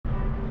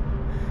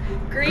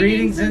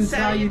Greetings and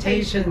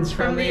salutations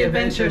from the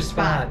adventure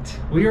spot.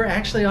 We are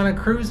actually on a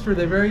cruise for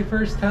the very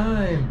first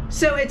time.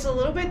 So it's a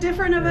little bit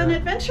different of an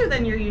adventure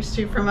than you're used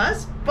to from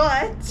us,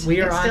 but it's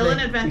still an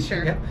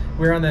adventure. Yep,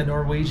 we're on the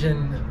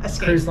Norwegian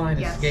cruise line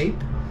Escape,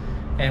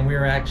 and we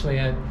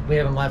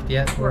haven't left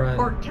yet. We're on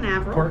Port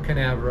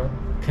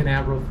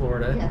Canaveral,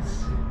 Florida.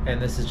 Yes.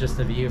 And this is just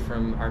a view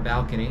from our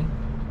balcony.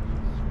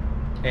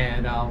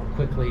 And I'll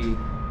quickly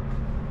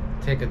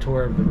take a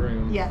tour of the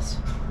room. Yes.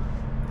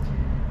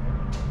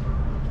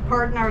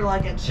 Pardon our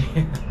luggage.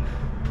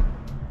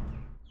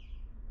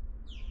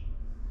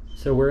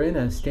 So we're in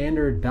a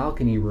standard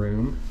balcony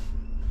room.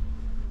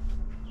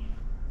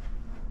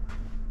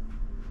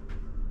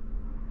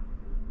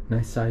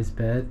 Nice sized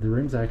bed. The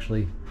room's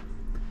actually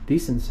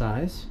decent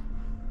size.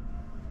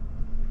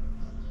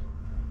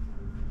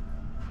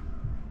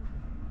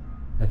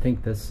 I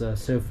think this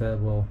sofa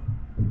will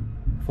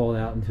fold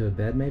out into a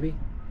bed maybe,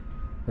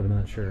 but I'm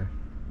not sure.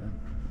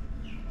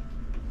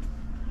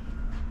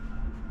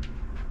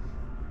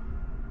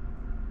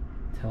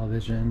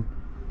 Television.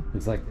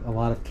 Looks like a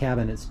lot of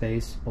cabinet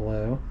space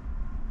below.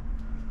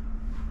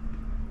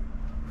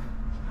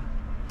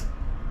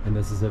 And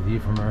this is a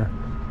view from our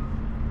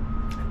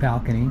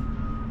balcony.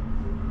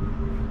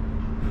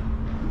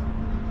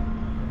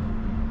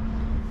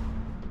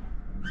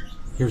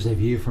 Here's a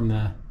view from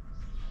the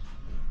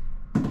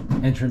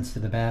entrance to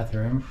the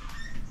bathroom.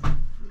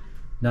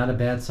 Not a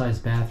bad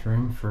sized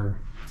bathroom for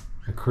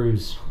a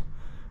cruise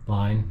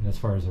line as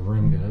far as the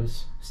room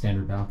goes.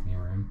 Standard balcony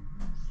room.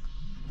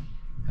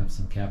 Have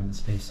some cabinet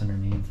space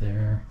underneath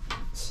there.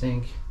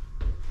 Sink.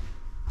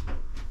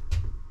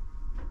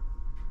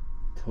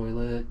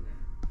 Toilet.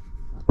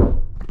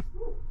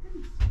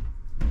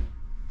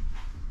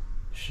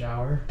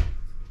 Shower.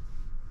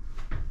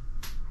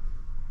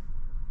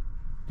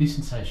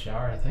 Decent sized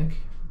shower, I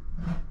think.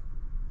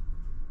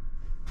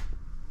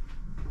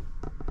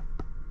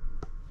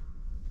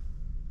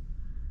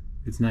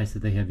 It's nice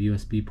that they have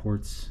USB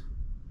ports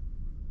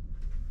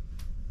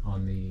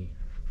on the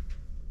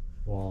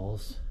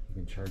walls. You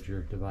can charge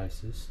your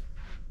devices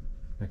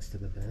next to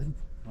the bed.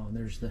 Oh, and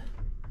there's the...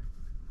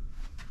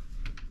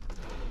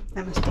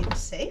 That must be the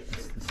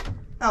safe.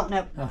 Oh,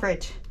 no,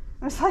 fridge.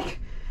 I was like,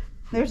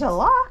 there's a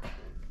lock.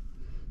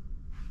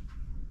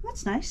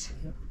 That's nice.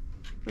 Yep.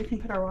 We can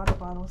put our water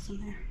bottles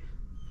in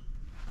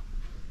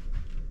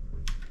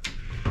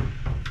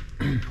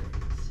there.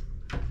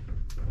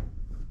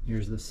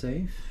 Here's the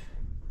safe.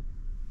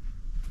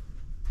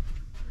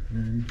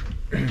 And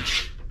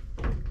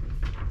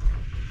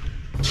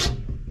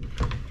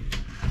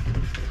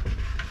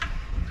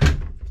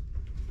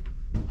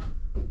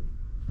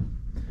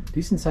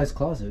decent sized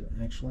closet,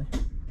 actually.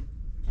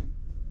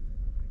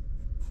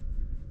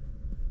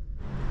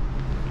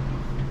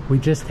 We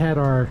just had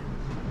our,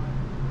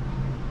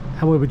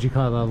 what would you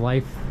call it, a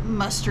life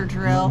muster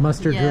drill.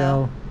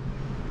 Drill.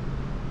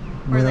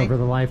 Went over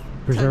the life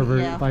preserver,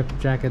 yeah. life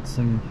jackets,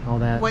 and all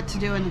that. What to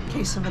do in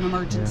case of an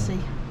emergency.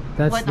 Yeah.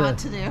 That's what not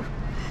to do.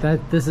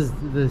 This is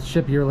the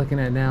ship you're looking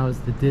at now is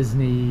the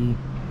Disney,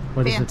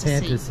 what is it,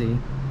 Fantasy.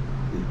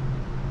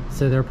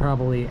 So they're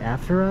probably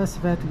after us,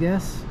 if I had to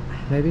guess,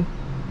 maybe.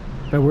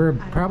 But we're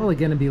probably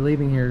going to be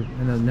leaving here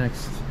in the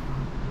next,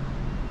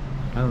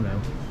 I don't know,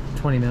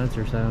 20 minutes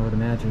or so, I would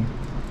imagine.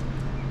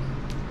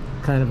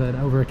 Kind of an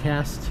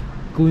overcast,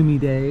 gloomy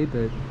day,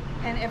 but...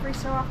 And every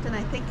so often,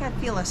 I think I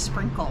feel a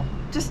sprinkle.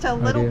 Just a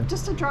little,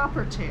 just a drop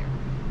or two.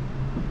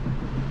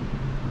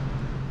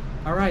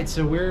 All right,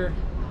 so we're...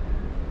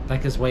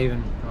 Becca's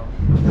waving.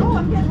 Oh,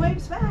 I'm getting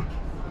waves back.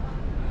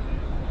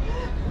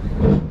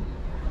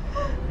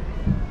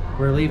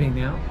 We're leaving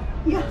now?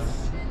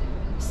 Yes.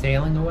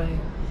 Sailing away?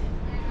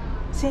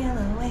 Sail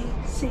away,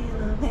 sail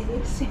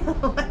away, sail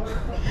away.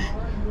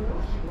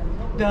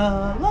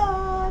 The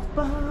love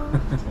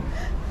boat.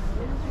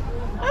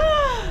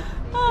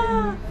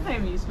 I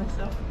amused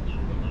myself.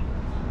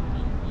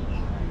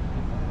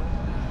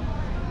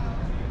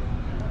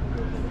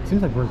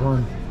 Seems like we're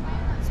going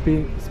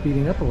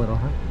speeding up a little,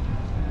 huh?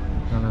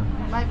 I don't know.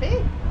 Might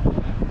be.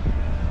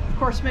 Of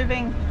course,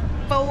 moving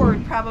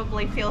forward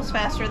probably feels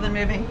faster than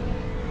moving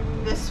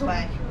this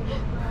way.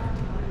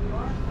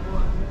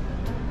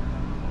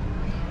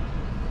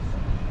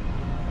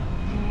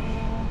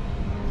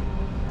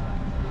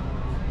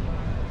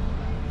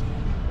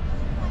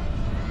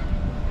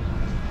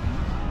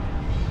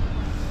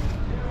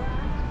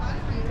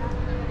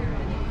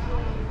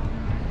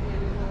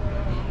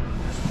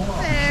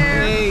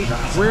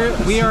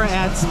 We are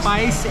at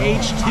Spice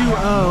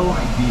H2O.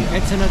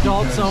 It's an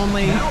adults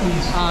only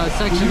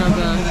section of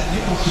the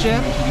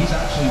ship.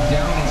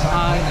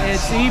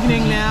 It's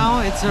evening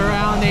now. It's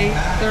around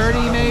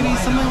 8:30 maybe,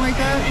 something like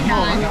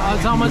that.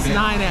 It's almost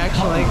 9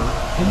 actually.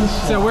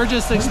 So we're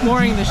just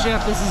exploring the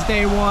ship. This is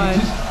day one.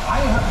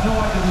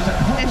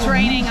 It's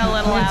raining a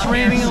little out. It's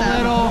raining a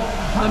little.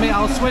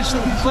 I'll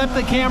flip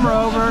the camera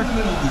over.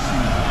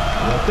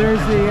 There's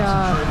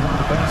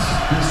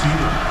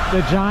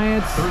the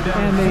Giants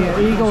and the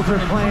Eagles are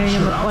playing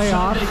in the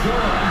playoffs.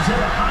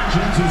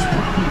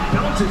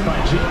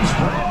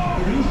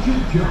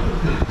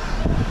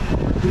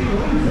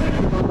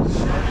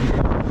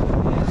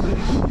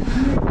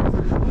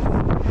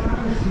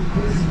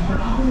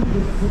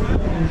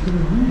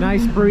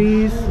 Nice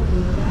breeze.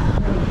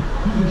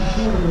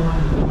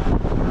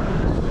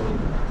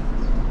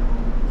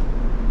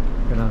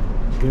 Gonna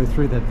go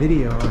through the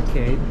video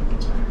arcade.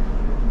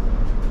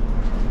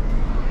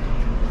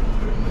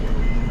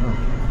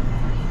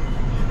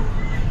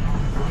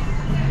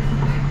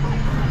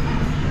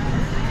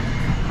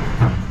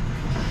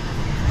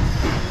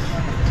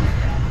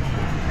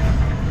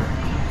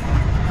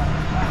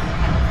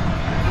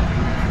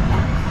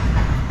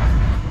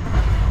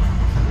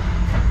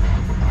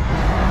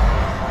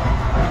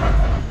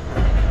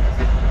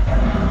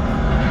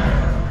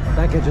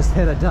 Could just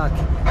hit a duck.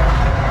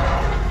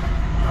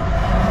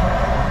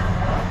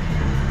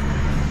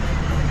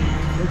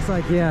 Looks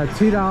like, yeah,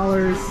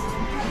 $2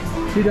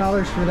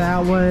 for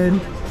that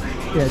one.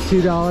 Yeah,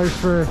 $2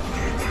 for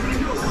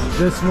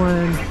this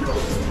one.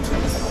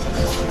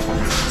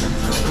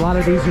 A lot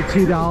of these are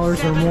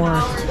 $2 or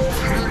more.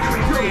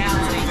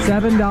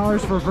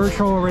 $7 for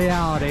virtual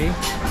reality.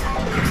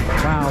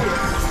 Wow.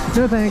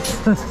 No thanks.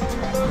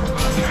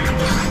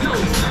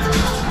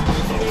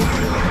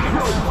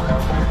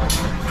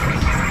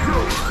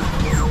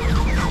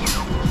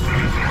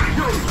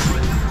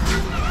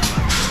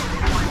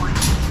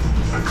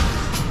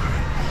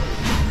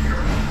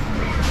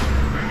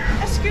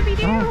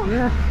 Oh,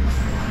 yeah.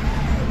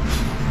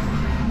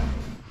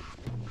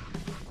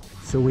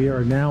 So we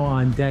are now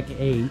on deck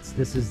 8.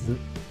 This is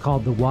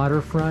called the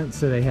Waterfront.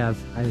 So they have,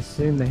 I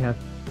assume they have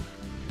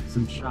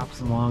some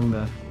shops along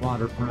the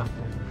waterfront.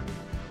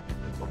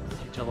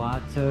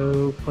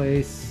 Gelato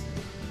place,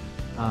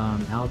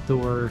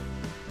 outdoor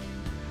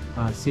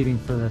seating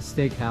for the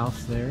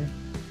steakhouse there.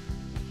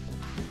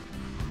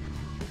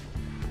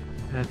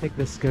 And I think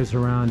this goes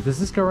around. Does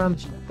this go around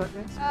the ship?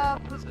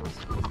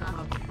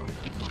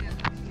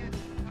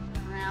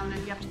 And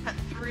you have to cut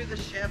through the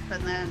ship,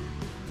 and then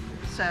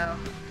so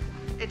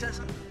it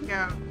doesn't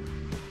go.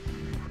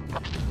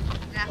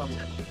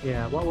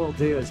 Yeah, what we'll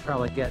do is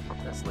probably get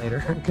this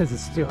later because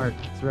it's too hard.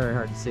 It's very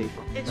hard to see.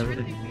 It's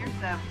really weird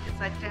though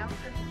because I found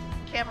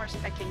the camera's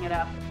picking it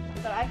up,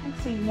 but I can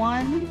see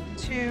 1,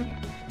 2,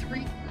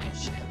 3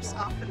 ships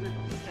off in the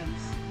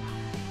distance.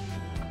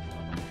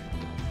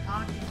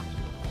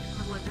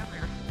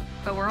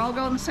 But we're all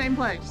going the same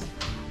place.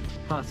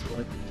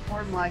 Possibly.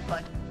 More than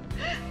likely.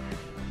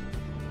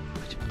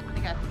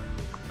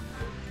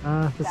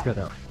 Let's go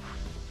that way.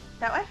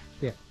 That way?